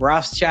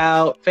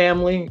Rothschild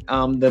family,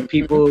 the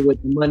people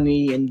with the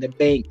money and the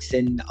banks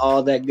and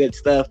all that good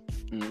stuff.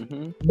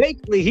 Mm-hmm.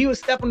 Basically, he was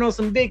stepping on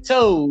some big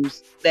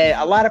toes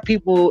that a lot of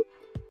people,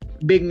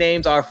 big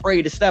names, are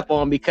afraid to step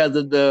on because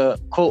of the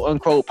quote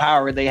unquote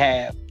power they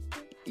have.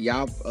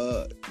 Y'all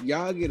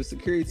get a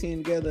security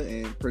team together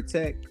and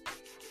protect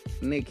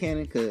Nick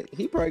Cannon, because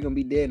he probably gonna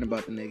be dead in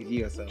about the next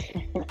year or so.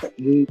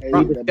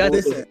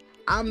 Listen,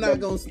 I'm not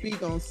gonna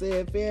speak on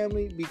said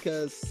family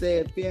because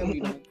said family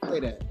don't play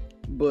that.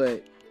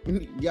 But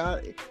y'all,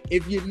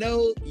 if you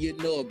know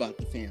about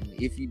the family.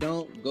 If you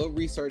don't, go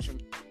research them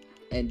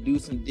and do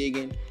some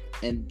digging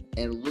and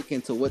look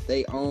into what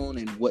they own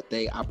and what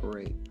they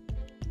operate.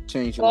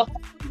 Change your life.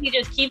 He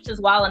just keeps his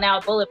Wild 'N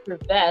Out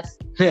bulletproof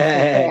vest.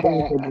 They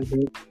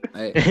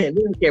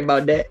don't care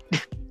about that.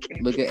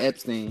 Look at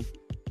Epstein.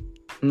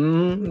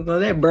 Well,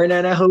 that burned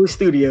down that whole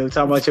studio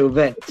talking about your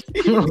vets.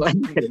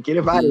 Get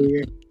him out of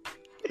here.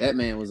 That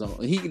man was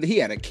on. He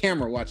had a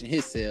camera watching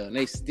his cell, and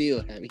he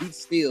still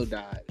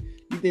died.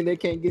 You think they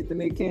can't get to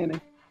Nick Cannon?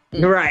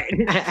 Right.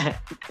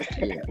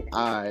 Yeah.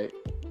 All right.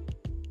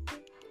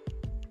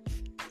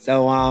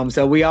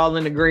 So we all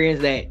in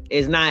agreement that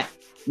it's not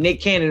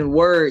Nick Cannon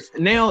words.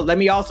 Now, let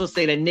me also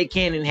say that Nick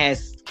Cannon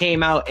has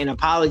came out and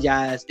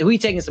apologized. We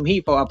taking some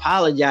heat for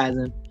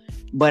apologizing,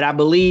 but I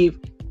believe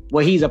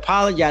what he's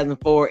apologizing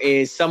for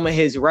is some of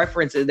his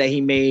references that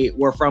he made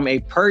were from a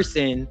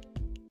person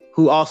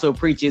who also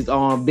preaches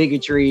on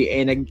bigotry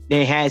and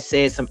they has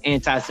said some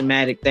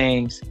anti-Semitic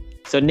things.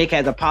 So Nick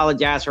has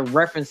apologized for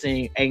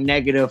referencing a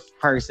negative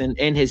person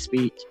in his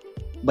speech.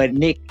 But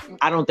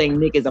I don't think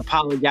Nick is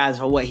apologized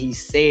for what he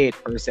said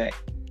per se.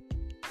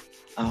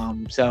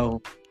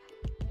 So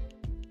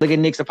look at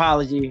Nick's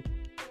apology.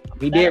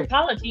 That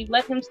apology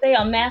let him stay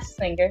on Masked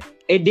Singer.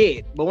 It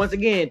did. But once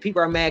again,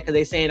 people are mad because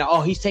they're saying,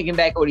 oh, he's taking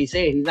back what he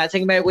said. He's not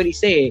taking back what he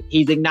said.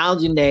 He's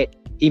acknowledging that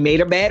he made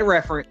a bad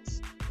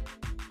reference.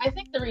 I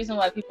think the reason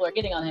why people are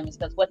getting on him is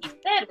because what he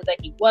said was that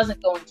he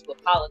wasn't going to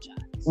apologize.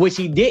 Which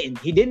he didn't.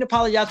 He didn't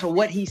apologize for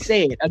what he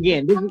said.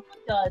 Again,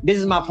 this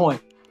is my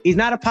point. He's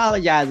not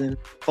apologizing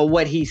for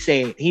what he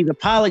said. He's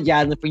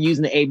apologizing for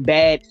using a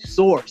bad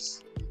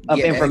source of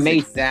information.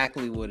 That's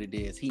exactly what it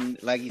is. He,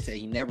 like he said,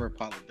 he never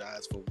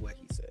apologized for what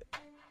he said.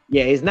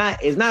 Yeah, it's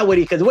not what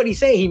because what he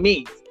said he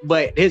means,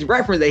 but his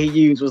reference that he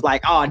used was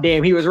like, oh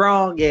damn, he was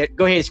wrong. Yeah,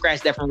 go ahead and scratch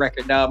that from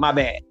record, dog. My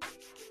bad.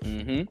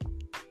 Mm-hmm.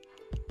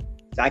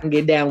 So I can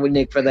get down with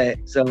Nick for that.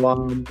 So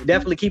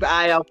definitely keep an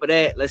eye out for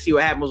that. Let's see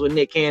what happens with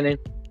Nick Cannon.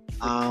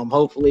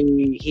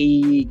 Hopefully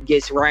he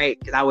gets right,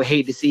 because I would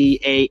hate to see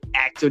a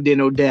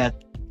accidental death.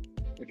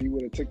 If he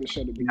would have took the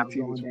show to BT, this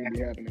wouldn't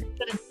be happening.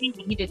 Couldn't see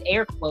he did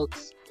air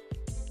quotes.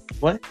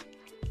 What?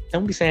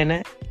 Don't be saying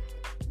that.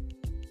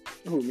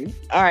 Who, me?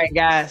 All right,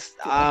 guys.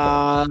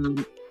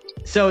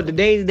 So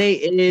today's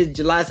date is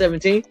July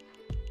 17th.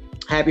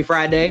 Happy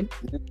Friday.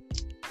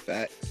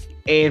 Facts.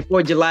 And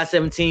for July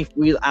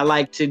 17th, I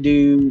like to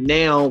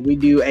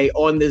do a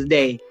on this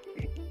day.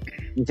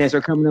 And since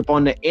we're coming up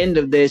on the end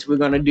of this, we're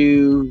gonna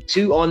do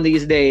 2 on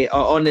this day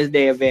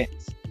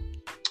events.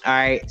 All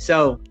right.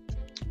 So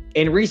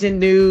in recent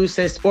news,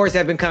 since sports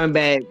have been coming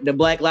back, the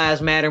Black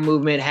Lives Matter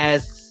movement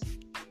has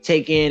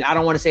taken, I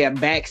don't want to say a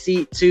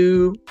backseat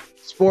to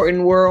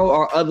sporting world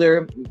or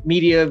other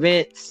media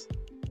events,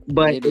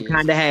 but it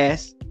kind of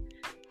has.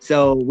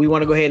 So we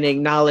want to go ahead and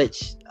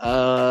acknowledge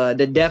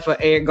the death of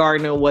Eric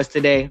Gardner was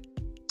today.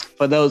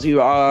 For those who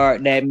I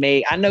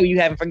know you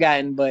haven't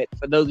forgotten, but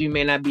for those of you who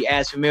may not be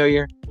as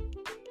familiar,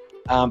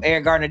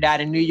 Eric Gardner died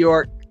in New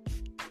York.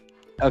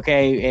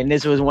 Okay, and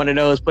this was one of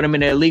those, put him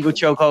in an illegal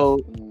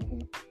chokehold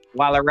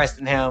while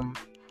arresting him.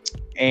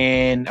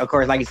 And of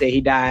course, like I said,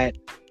 he died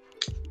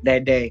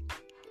that day.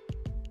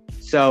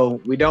 So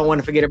we don't want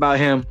to forget about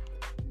him.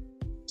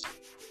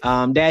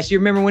 Dash, you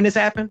remember when this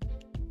happened?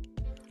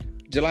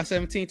 July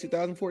 17,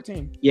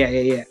 2014.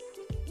 Yeah.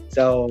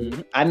 So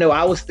I know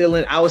I was still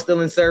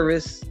in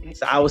service.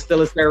 So I was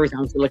still in service. I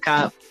was still a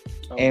cop.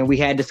 And we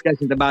had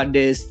discussions about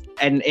this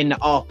and in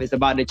the office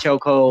about the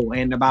chokehold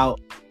and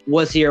about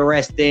was he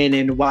arrested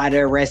and why the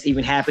arrest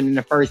even happened in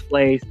the first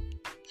place,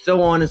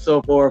 so on and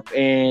so forth.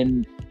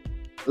 And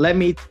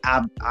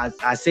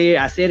I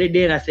said it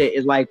then. I said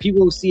it's like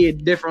people see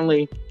it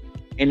differently,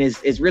 and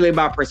it's really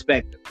about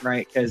perspective,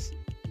 right? Because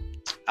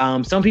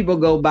some people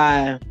go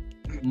by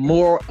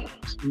morals,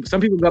 and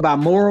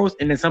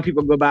then some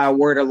people go by a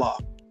word of law.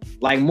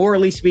 Like,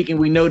 morally speaking,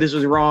 we know this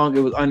was wrong,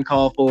 it was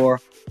uncalled for.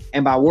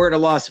 And by word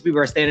of law, some people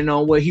are standing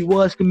on, well, he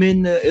was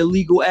committing the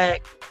illegal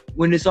act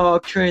when this all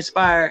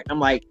transpired. I'm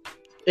like,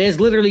 there's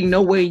literally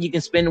no way you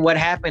can spin what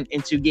happened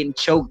into getting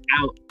choked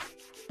out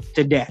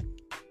to death.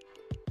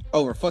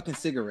 Over fucking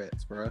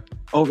cigarettes, bro.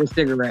 Over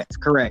cigarettes,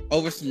 correct.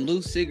 Over some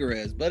loose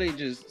cigarettes. Buddy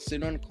just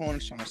sitting on the corner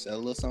trying to sell a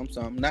little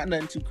something. Not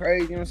nothing too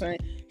crazy, you know what I'm saying?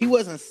 He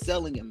wasn't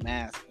selling in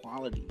mass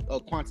quantities.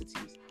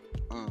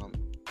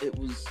 It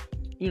was,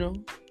 a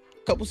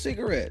couple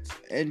cigarettes.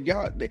 And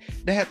y'all, they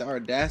had the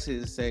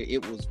audacity to say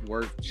it was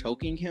worth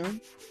choking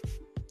him.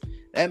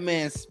 That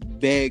man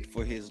begged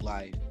for his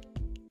life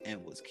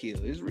and was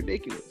killed. It's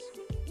ridiculous.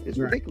 It's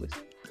ridiculous.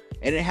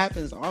 And it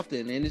happens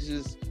often, and it's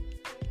just...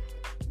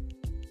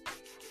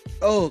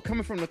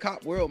 coming from the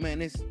cop world,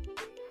 man,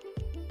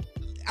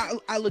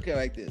 I look at it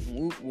like this.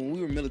 When we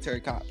were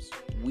military cops,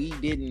 we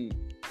didn't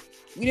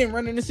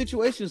run into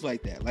situations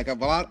like that. Like a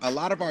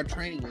lot of our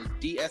training was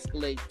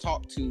de-escalate,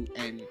 talk to,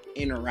 and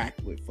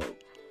interact with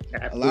folks.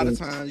 Absolutely. A lot of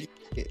times you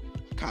get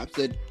cops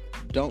that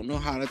don't know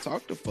how to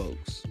talk to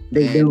folks.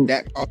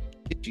 That causes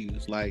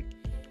issues. Like,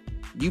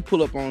 you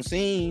pull up on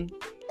scene,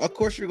 of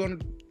course you're going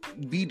to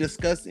be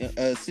discussing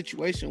a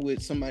situation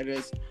with somebody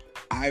that's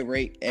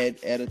irate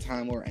at a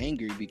time or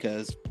angry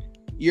because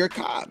you're a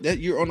cop, that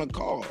you're on a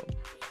call.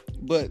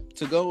 But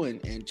to go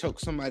and choke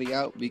somebody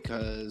out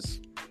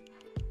because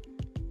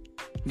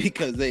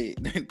they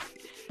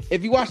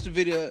if you watch the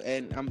video,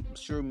 and I'm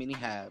sure many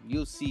have,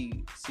 you'll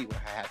see what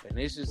happened.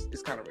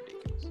 It's kind of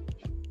ridiculous.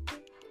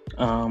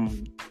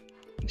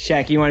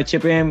 Shaq, you want to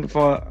chip in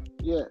before?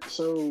 Yeah,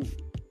 so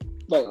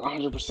like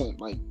 100%,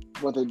 like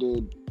what they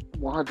did,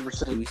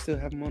 100%. Do we still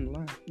have them on the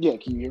line? Yeah,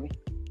 can you hear me?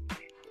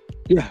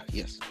 Yeah.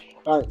 Yes.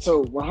 All right,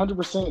 so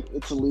 100%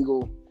 it's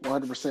illegal.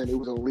 100% it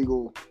was a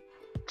legal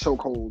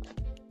chokehold.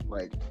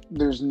 Like,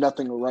 there's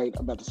nothing right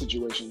about the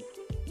situation.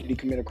 Did he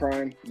commit a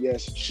crime?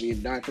 Yes. Should he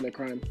have died for that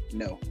crime?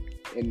 No.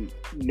 In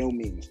no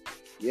means.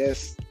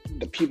 Yes,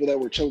 the people that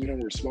were choking him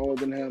were smaller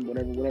than him,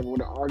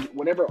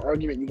 whatever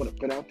argument you want to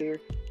put out there,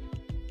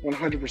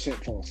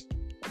 100% false.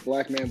 A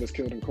black man was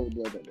killed in cold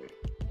blood that day.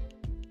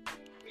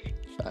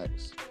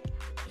 Facts.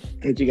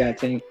 What you got,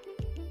 Tank?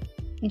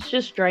 It's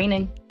just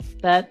draining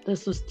that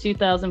this was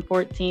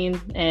 2014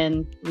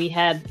 and we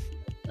had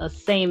a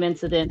same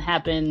incident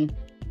happen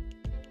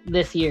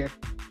this year.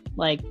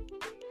 Like,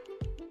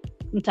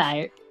 I'm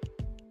tired.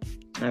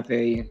 I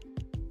feel you.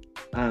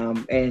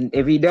 And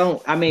if you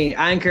don't,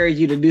 I encourage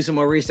you to do some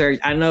more research.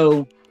 I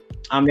know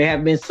there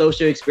have been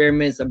social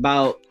experiments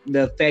about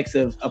the effects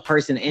of a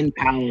person in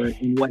power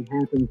and what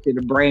happens to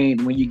the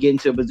brain when you get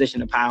into a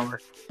position of power.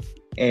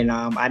 And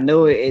I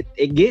know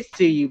it gets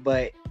to you,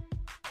 but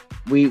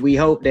we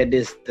hope that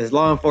this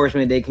law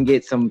enforcement, they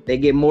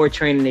get more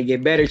training, they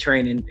get better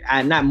training,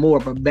 not more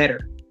but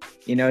better.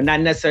 Not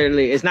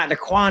necessarily, it's not the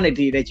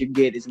quantity that you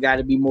get, it's got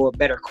to be more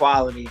better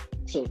quality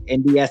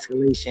in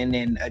de-escalation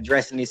and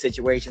addressing these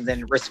situations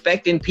and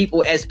respecting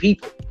people as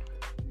people.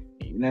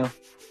 Yeah.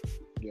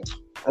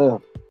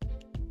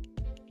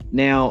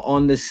 Now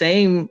on the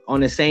same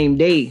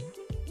day,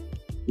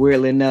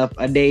 weirdly enough,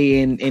 a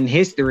day in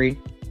history,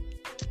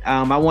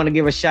 I want to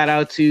give a shout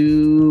out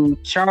to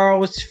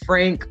Charles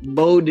Frank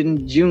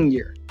Bowden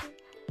Jr.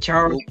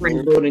 Charles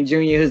Frank Bowden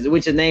Jr.,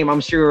 which is a name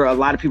I'm sure a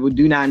lot of people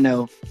do not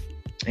know.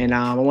 And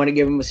I want to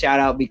give him a shout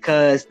out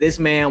because this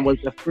man was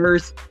the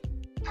first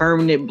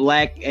permanent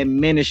Black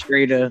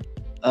administrator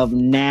of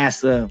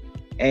NASA.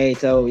 Hey,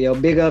 so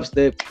big ups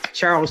to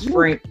Charles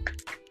Frank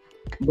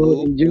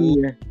Bowden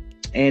Jr.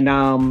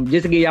 And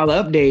just to give y'all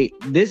an update,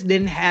 this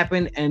didn't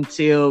happen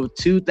until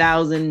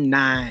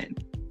 2009.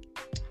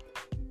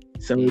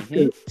 So it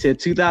took to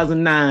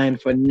 2009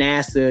 for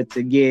NASA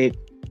to get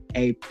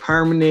a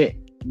permanent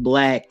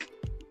Black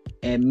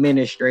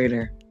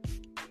administrator.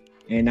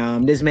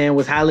 And this man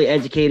was highly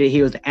educated.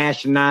 He was an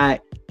astronaut.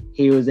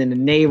 He was in the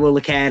Naval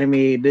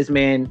Academy. This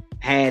man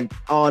had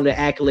all the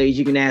accolades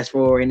you can ask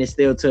for, and it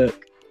still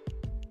took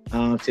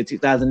to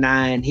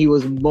 2009. He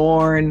was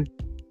born.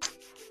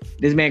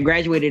 This man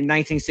graduated in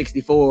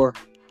 1964.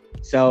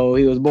 So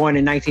he was born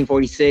in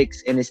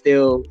 1946, and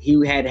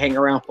he had to hang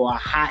around for a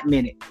hot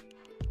minute.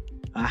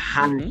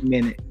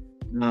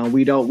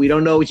 We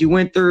don't know what you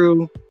went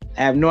through.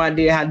 I have no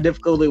idea how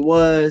difficult it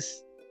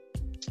was.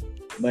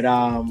 But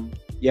I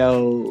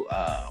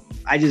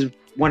just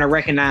want to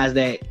recognize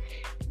that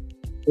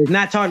it's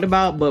not talked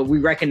about, but we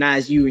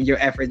recognize you and your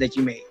efforts that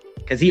you made.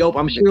 Because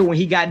I'm sure when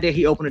he got there,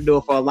 he opened the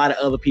door for a lot of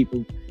other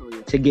people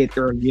to get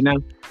through,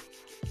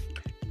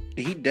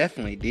 He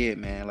definitely did,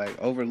 man. Like,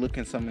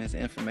 overlooking some of his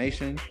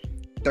information.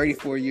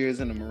 34 years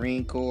in the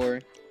Marine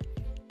Corps.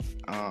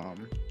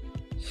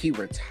 He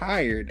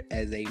retired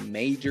as a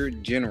major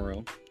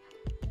general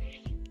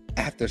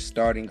after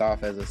starting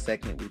off as a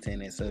second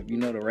lieutenant. So if you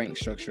know the rank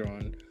structure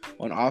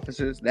on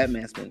officers, that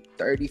man spent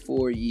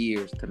 34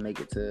 years to make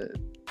it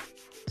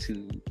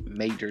to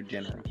major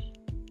general.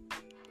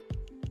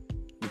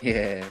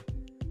 Yeah.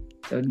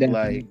 So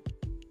like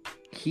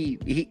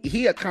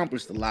he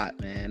accomplished a lot,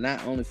 man.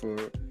 Not only for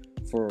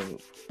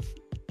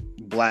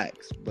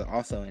Blacks, but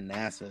also in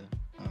NASA.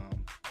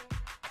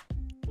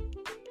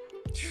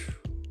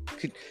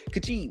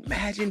 Could you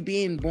imagine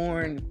being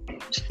born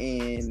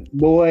in...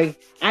 Boy,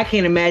 I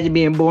can't imagine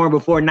being born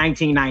before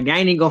 1990. I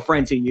ain't even gonna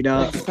front to you,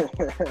 dog.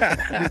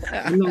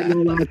 I'm not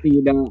gonna lie to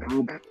you,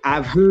 dog.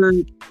 I've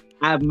heard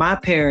my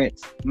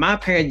parents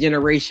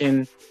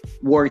generation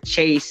were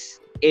chased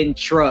in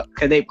truck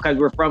because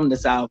we're from the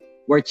South.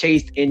 Were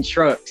chased in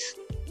trucks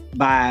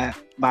by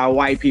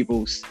white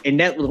peoples, and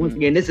that was once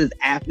again. This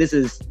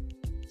is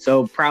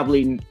so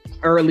probably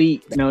early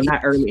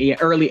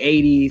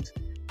 80s.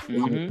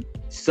 Mm-hmm.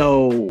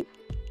 So,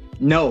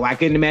 no, I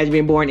couldn't imagine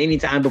being born any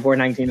time before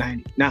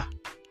 1990. Nah.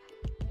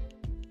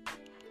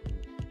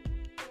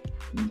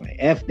 Like,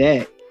 F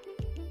that.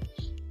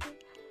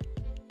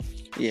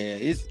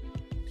 Yeah,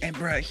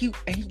 bro, he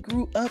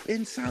grew up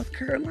in South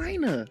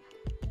Carolina.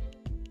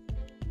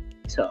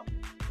 So,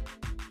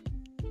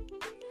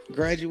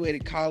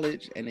 graduated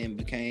college and then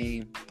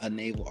became a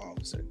naval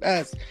officer.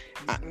 That's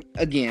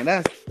amazing.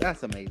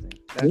 That's amazing.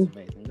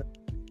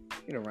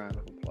 Get a round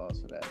of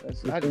applause for that.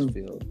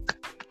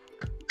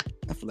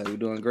 I feel like we're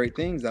doing great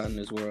things out in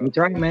this world. That's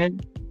right, man.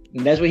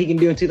 And that's what he can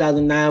do in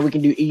 2009. We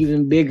can do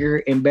even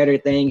bigger and better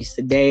things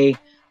today.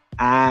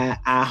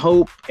 I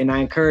hope and I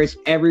encourage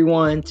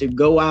everyone to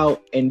go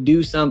out and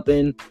do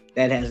something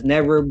that has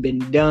never been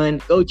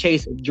done. Go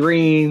chase a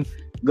dream.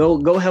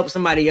 Go help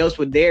somebody else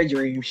with their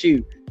dream.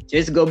 Shoot.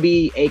 Just go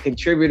be a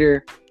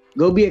contributor.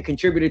 Go be a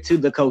contributor to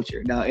the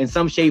culture in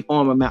some shape,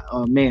 form,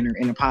 or manner,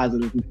 in a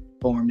positive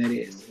form, that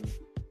is.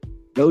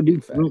 Go do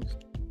facts.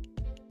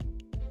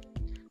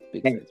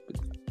 Big facts.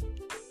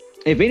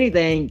 If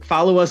anything,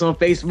 follow us on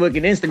Facebook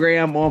and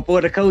Instagram on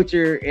For the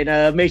Culture,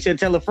 and make sure to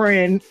tell a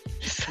friend.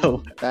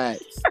 So,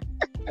 thanks.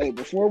 Hey,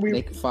 before we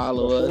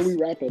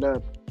wrap it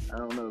up, I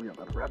don't know if you're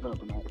about to wrap it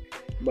up or not,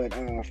 but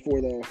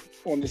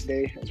on this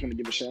day, I just want to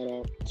give a shout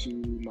out to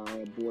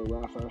my boy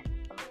Rafa.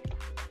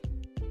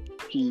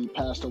 He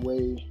passed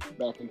away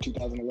back in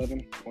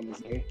 2011 on this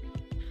day.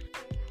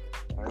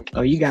 Right.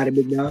 Oh, you got it,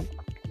 big dog.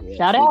 Yeah,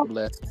 shout out.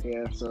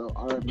 Yeah, so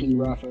RIP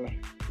Rafa.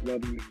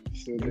 Love you.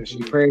 Still miss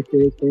you. Prayers to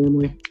his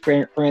family,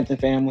 friends and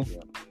family.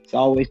 Yeah. It's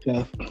always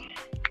tough.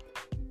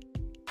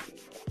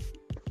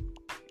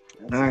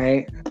 All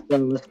right.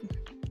 So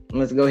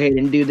let's go ahead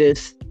and do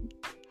this.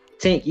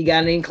 Tink, you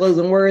got any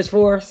closing words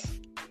for us?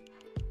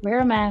 Wear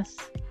a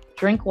mask,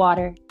 drink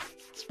water,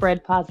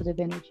 spread positive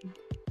energy.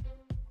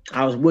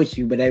 I was with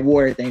you, but that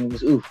water thing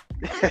was oof.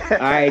 All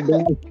right,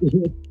 Dan.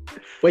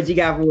 What you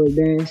got for us,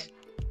 Dan?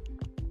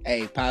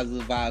 Hey,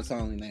 positive vibes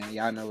only, man.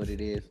 Y'all know what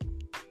it is.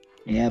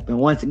 Yep. And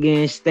once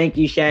again, thank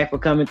you, Shaq, for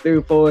coming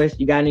through for us.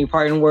 You got any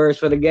parting words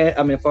for the guest?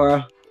 I mean, for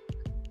our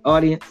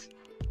audience?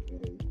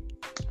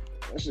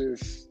 Let's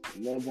just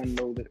love one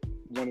another.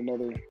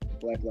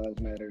 Black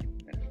Lives Matter.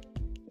 And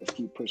let's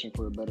keep pushing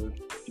for a better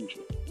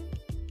future.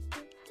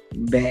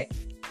 Back.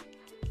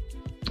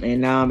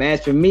 And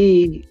as for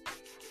me,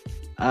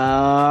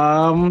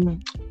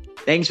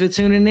 thanks for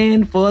tuning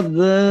in for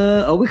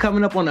we're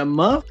coming up on a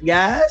month,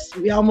 guys.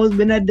 We almost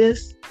been at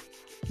this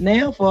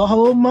now for a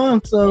whole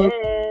month. So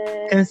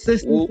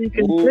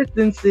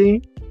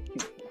consistency.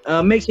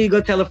 Make sure you go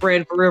tell a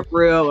friend for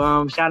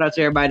real. Shout out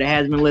to everybody that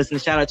has been listening.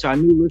 Shout out to our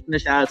new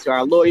listeners. Shout out to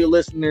our loyal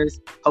listeners.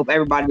 Hope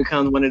everybody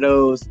becomes one of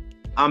those.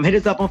 Hit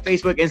us up on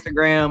Facebook,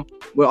 Instagram.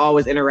 We'll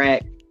always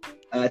interact.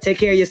 Take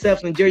care of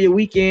yourselves. Enjoy your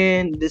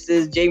weekend. This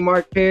is J.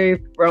 Mark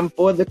Perry from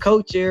For the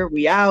Culture.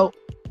 We out.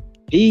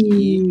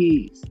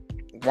 Peace.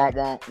 Wah,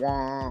 wah,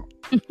 wah.